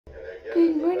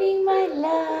Good morning, my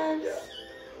loves.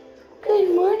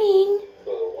 Good morning.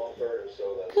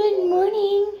 Good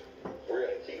morning.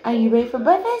 Are you ready for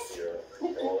breakfast?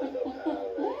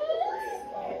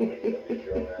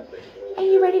 Are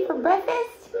you ready for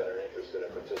breakfast?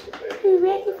 Are you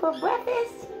ready for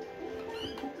breakfast?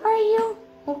 Are you?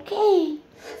 Okay.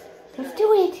 Let's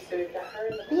do it.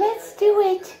 Let's do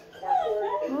it.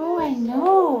 Oh, I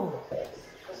know.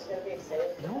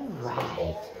 All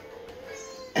right.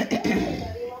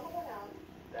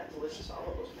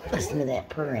 Listen to that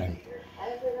purring.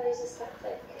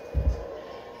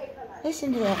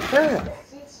 Listen to that purr.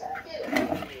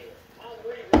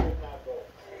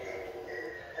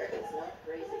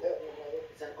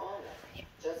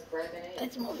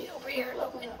 Let's move you over here a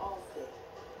little bit.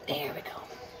 There we go.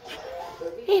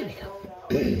 Here we go.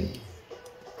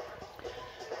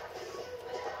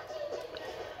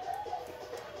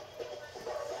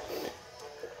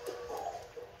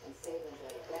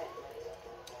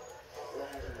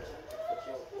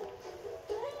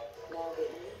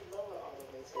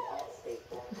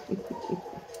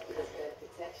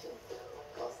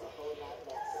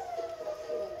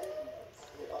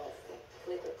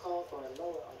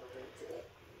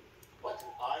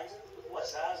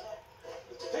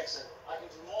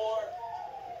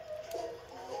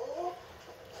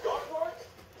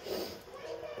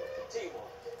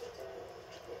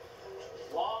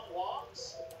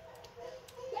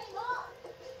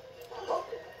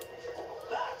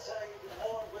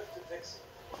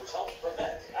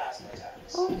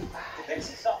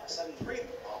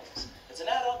 It's an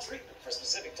add-on treatment for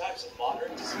specific types of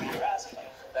moderate to severe asthma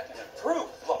that can improve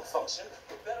lung function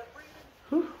with better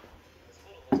breathing.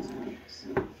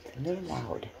 A little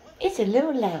loud. It's a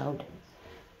little loud.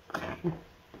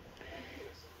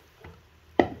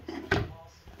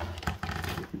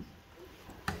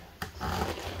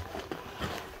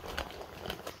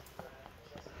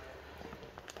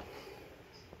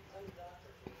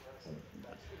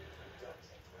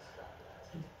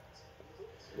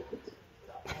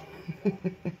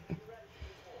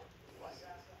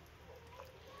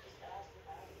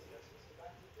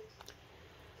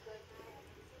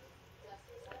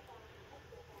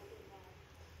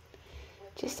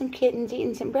 Just some kittens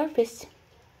eating some breakfast.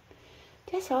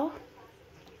 That's all.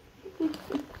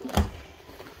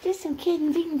 Just some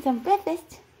kittens eating some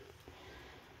breakfast.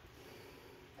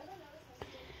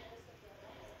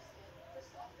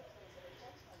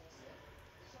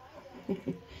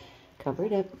 Cover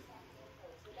it up.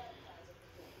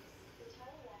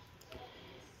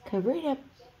 Cover it up.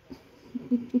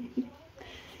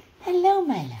 Hello,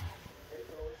 my love.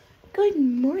 Good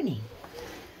morning.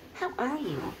 How are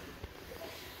you?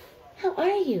 How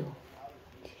are you?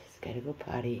 Just gotta go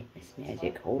potty. Miss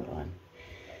Magic, hold on.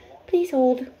 Please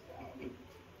hold.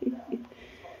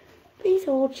 Please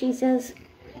hold, she says.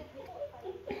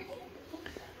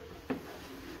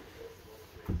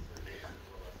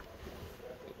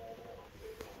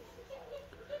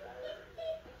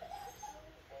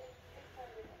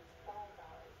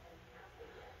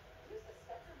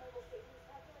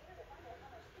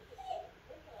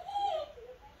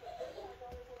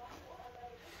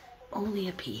 Only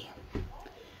a pee.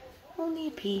 Only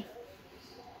a pee.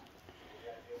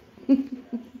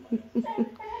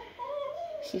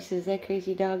 She says that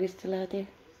crazy dog is still out there.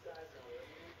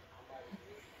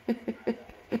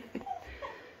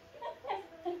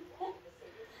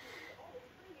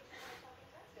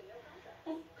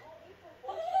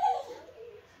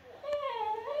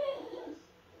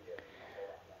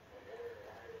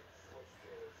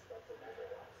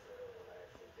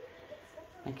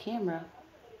 My camera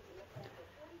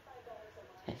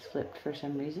has flipped for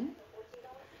some reason.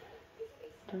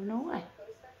 Don't know why.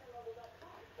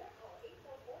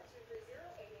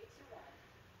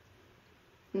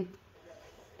 I'm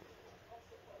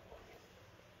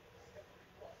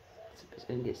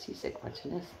gonna get seasick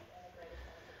watching this.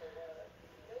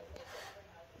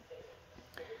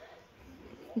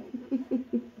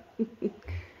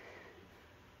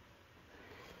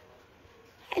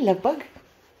 Hi, love bug.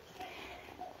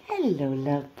 Hello,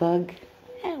 love bug.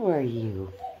 How are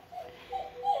you?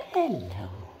 Hello.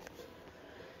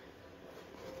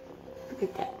 Look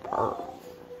at that purr.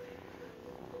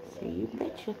 So you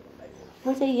betcha.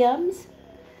 Was it yums?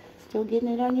 Still getting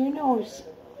it on your nose.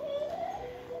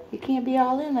 You can't be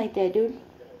all in like that, dude.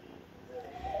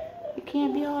 You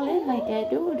can't be all in like that,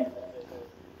 dude.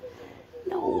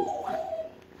 No.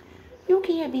 You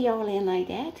can't be all in like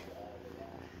that.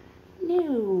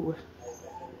 No.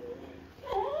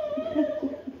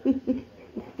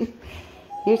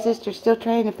 Your sister's still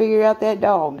trying to figure out that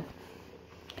dog.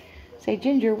 Say,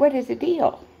 Ginger, what is the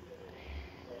deal?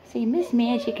 See, Miss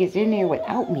Magic is in there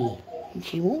without me. And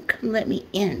she won't come let me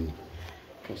in.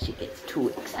 Because she gets too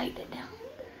excited.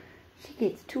 She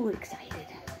gets too excited.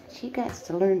 She got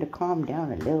to learn to calm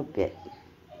down a little bit.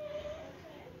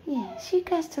 Yeah, she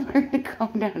got to learn to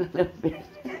calm down a little bit.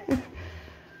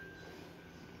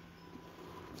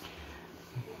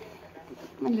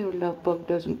 My little love bug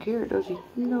doesn't care, does he?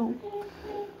 No.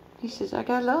 He says, I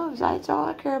got love. That's all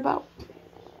I care about.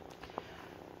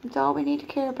 That's all we need to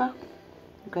care about.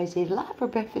 You guys ate a lot for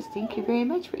breakfast. Thank you very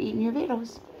much for eating your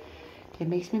Vittles. That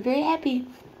makes me very happy.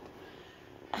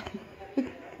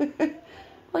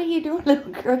 What are you doing,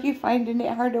 little girl? You finding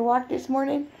it hard to walk this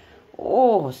morning?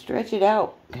 Oh, stretch it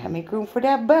out. Gotta make room for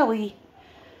that belly.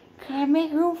 Gotta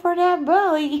make room for that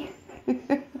belly.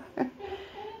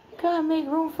 Gotta make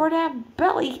room for that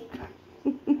belly.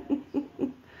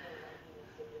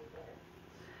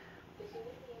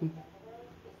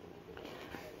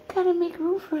 Gotta make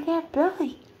room for that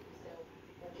belly.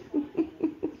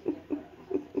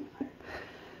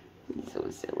 He's so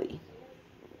silly.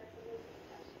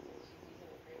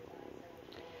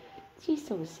 She's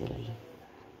so silly.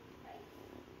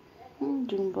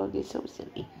 Junebug is so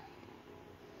silly.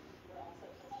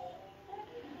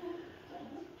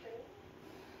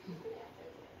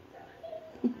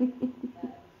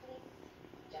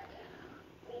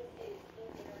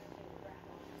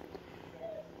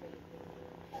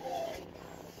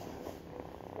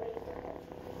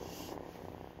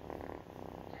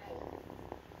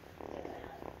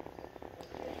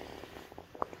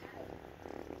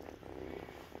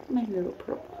 My little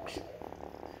pearls.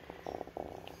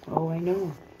 Oh, I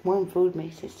know. Warm food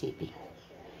makes us sleepy.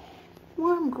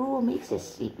 Warm gruel makes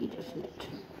us sleepy, doesn't it?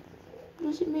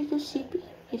 Does it make us sleepy?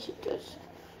 Yes, it does.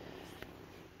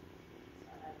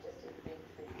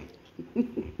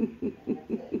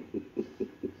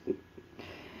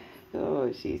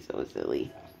 Oh, she's so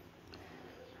silly.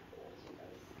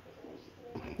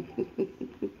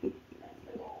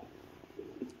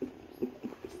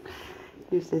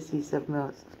 Your sissy something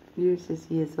else. Your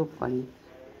sissy is so funny.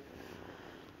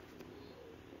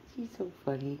 She's so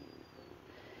funny.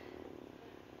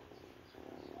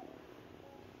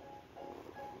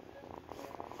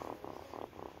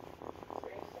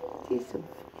 She's so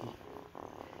funny.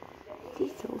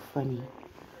 She's so funny.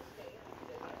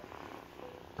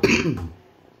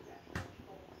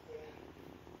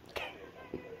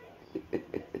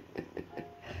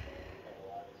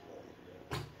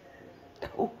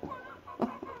 Oh.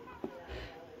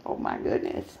 Oh my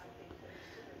goodness.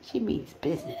 She means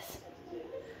business.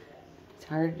 It's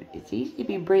hard. It's easy to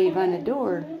be brave on the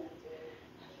door.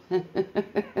 It's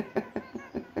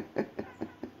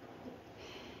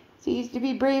easy to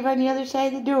be brave on the other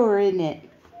side of the door, isn't it?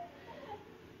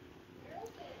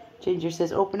 Ginger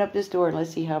says, open up this door and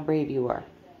let's see how brave you are.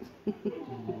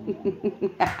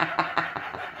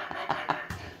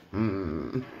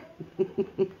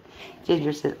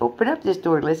 Ginger says, open up this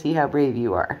door and let's see how brave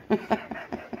you are.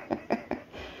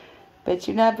 Bet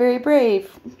you're not very brave.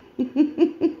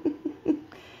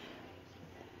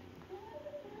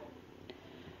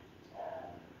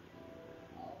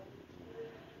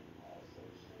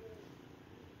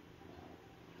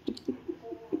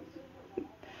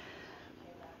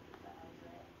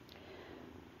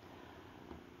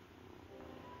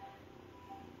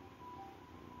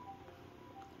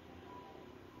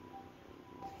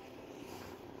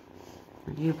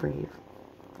 Are you brave?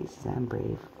 He says, I'm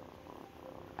brave.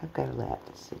 I've got a lap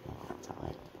to sit in. That's all I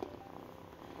need.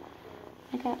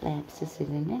 I got laps to sit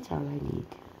in. That's all I need.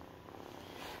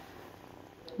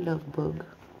 Love bug.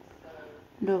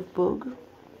 Love bug.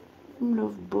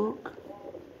 Love bug.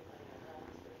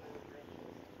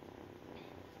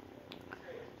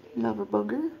 Lover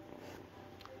bugger.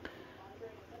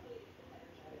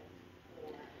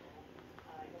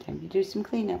 Time to do some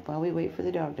cleanup while we wait for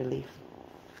the dog to leave.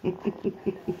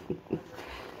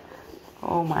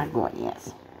 Oh my God,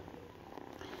 yes.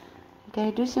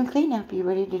 Gotta do some cleanup. You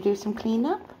ready to do some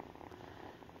cleanup?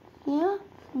 Yeah?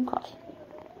 Okay.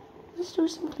 Let's do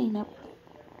some cleanup.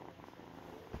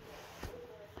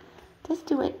 Let's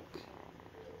do it.